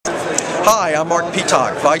Hi, I'm Mark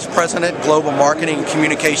Peacock, Vice President, Global Marketing and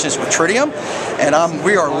Communications with Tridium, and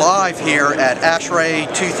we are live here at AHR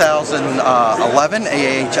 2011 AHR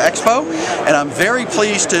Expo, and I'm very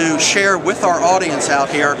pleased to share with our audience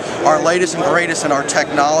out here our latest and greatest in our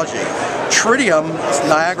technology. Tridium's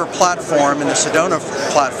Niagara platform and the Sedona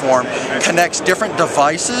platform connects different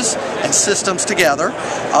devices and systems together.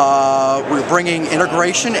 We're bringing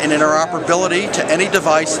integration and interoperability to any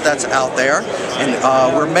device that's out there,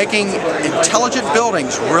 and we're making intelligent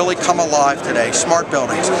buildings really come alive today, smart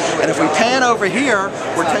buildings. And if we pan over here,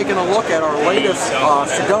 we're taking a look at our latest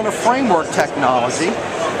Sedona framework technology.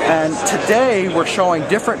 And today we're showing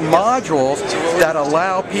different modules that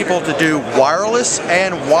allow people to do wireless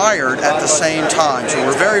and wired at the same time. So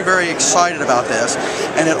we're very, very excited about this.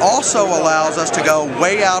 And it also allows us to go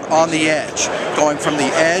way out on the edge, going from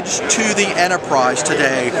the edge to the enterprise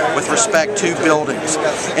today with respect to buildings.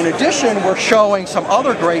 In addition, we're showing some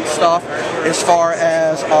other great stuff as far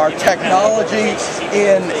as our technology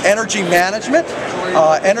in energy management.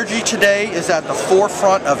 Energy today is at the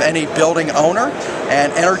forefront of any building owner,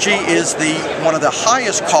 and energy is one of the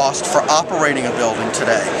highest costs for operating a building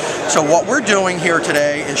today. So what we're doing here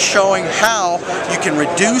today is showing how you can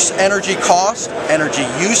reduce energy costs, energy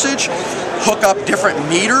usage, hook up different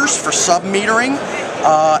meters for sub-metering,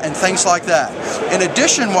 and things like that. In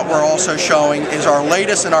addition, what we're also showing is our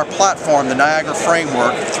latest in our platform, the Niagara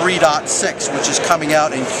Framework 3.6, which is coming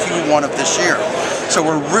out in Q1 of this year. So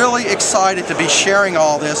we're really excited to be sharing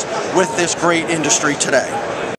all this with this great industry today.